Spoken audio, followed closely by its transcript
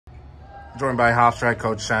Joined by Hofstra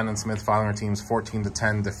coach Shannon Smith following our team's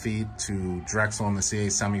 14-10 defeat to Drexel in the CA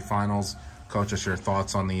semifinals. Coach, just your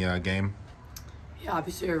thoughts on the game? Yeah,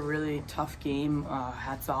 obviously a really tough game.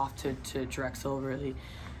 Hats off to Drexel. Really,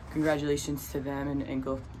 congratulations to them and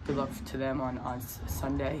good luck to them on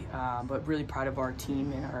Sunday. But really proud of our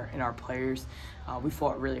team and our players. We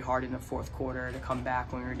fought really hard in the fourth quarter to come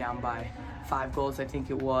back when we were down by 5 goals, I think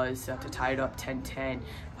it was, to tie it up 10-10.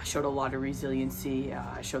 I showed a lot of resiliency.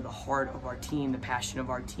 I showed the heart of our team, the passion of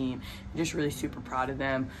our team. I'm just really super proud of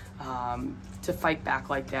them. To fight back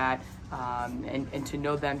like that and to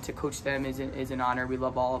know them, to coach them is an honor. We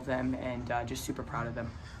love all of them and just super proud of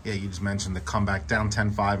them. Yeah, you just mentioned the comeback down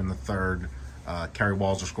 10-5 in the third. Kerry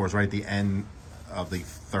Walzer scores right at the end of the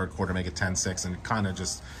third quarter, make it 10-6, and kind of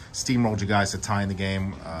just steamrolled you guys to tie in the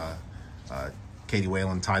game. Katie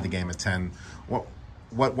Whalen tied the game at 10.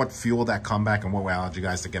 What fueled that comeback, and what allowed you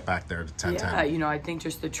guys to get back there to 10-10? Yeah, I think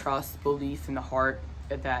just the trust, belief, and the heart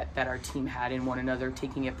that our team had in one another,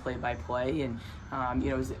 taking it play by play, and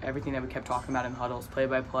it was everything that we kept talking about in huddles, play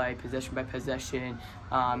by play, possession by possession,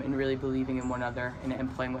 and really believing in one another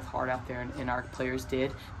and playing with heart out there. And our players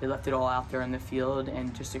did. They left it all out there on the field,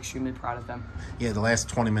 and just extremely proud of them. Yeah, the last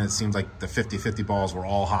 20 minutes seems like the 50-50 balls were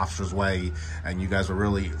all Hofstra's way, and you guys were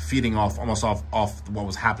really feeding almost off what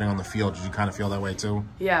was happening on the field. Did you kind of feel that way too?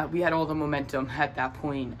 Yeah, we had all the momentum at that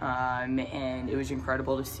point, and it was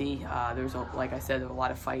incredible to see. There was, like I said, there was a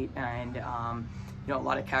lot of fight and a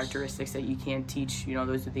lot of characteristics that you can't teach.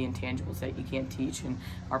 Those are the intangibles that you can't teach, and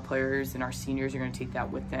our players and our seniors are going to take that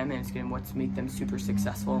with them, and it's going to make them super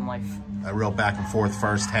successful in life. A real back and forth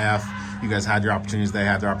first half. You guys had your opportunities, they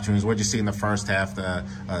had their opportunities. What did you see in the first half that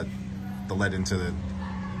led into the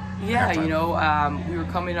we were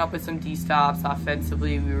coming up with some D-stops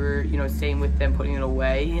offensively. We were, staying with them, putting it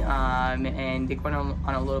away, and they went on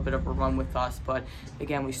a little bit of a run with us. But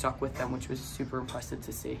again, we stuck with them, which was super impressive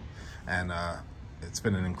to see. And it's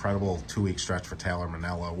been an incredible 2-week stretch for Taylor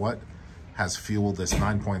Manella. What has fueled this?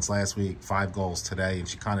 9 points last week, 5 goals today, and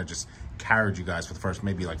she kind of just carried you guys for the first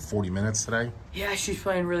maybe like 40 minutes today? Yeah, she's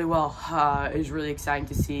playing really well. It was really exciting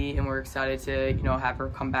to see, and we're excited to have her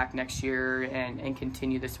come back next year and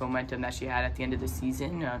continue this momentum that she had at the end of the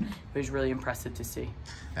season. It was really impressive to see.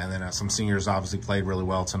 And then some seniors obviously played really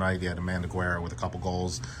well tonight. You had Amanda Guerra with a couple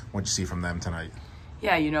goals. What did you see from them tonight?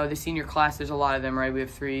 Yeah, the senior class, there's a lot of them, right? We have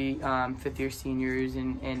 3 fifth-year seniors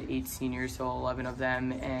and 8 seniors, so 11 of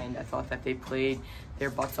them, and I thought that they played their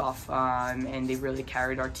butts off, and they really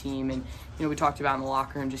carried our team. And, we talked about in the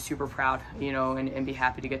locker room, just super proud, and be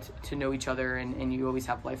happy to get to know each other, and you always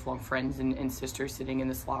have lifelong friends and sisters sitting in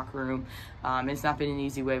this locker room. And it's not been an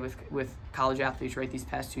easy way with college athletes, right, these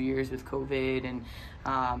past 2 years with COVID,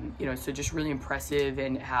 and, so just really impressive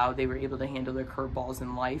and how they were able to handle their curveballs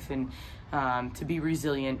in life, and to be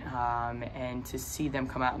resilient and to see them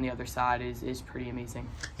come out on the other side is pretty amazing.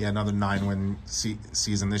 Yeah, another 9-win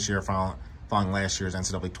season this year following last year's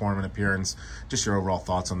NCAA tournament appearance. Just your overall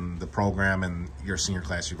thoughts on the program and your senior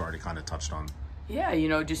class you've already kind of touched on.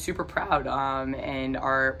 Yeah, just super proud, and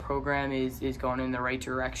our program is going in the right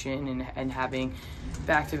direction and having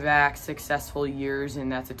back-to-back successful years,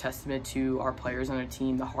 and that's a testament to our players on our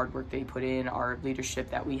team, the hard work they put in, our leadership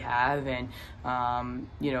that we have, and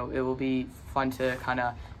it will be fun to kind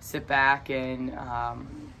of sit back and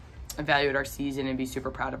evaluate our season and be super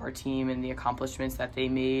proud of our team and the accomplishments that they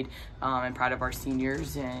made, and proud of our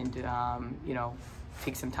seniors, and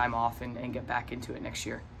take some time off and get back into it next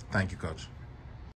year. Thank you, Coach.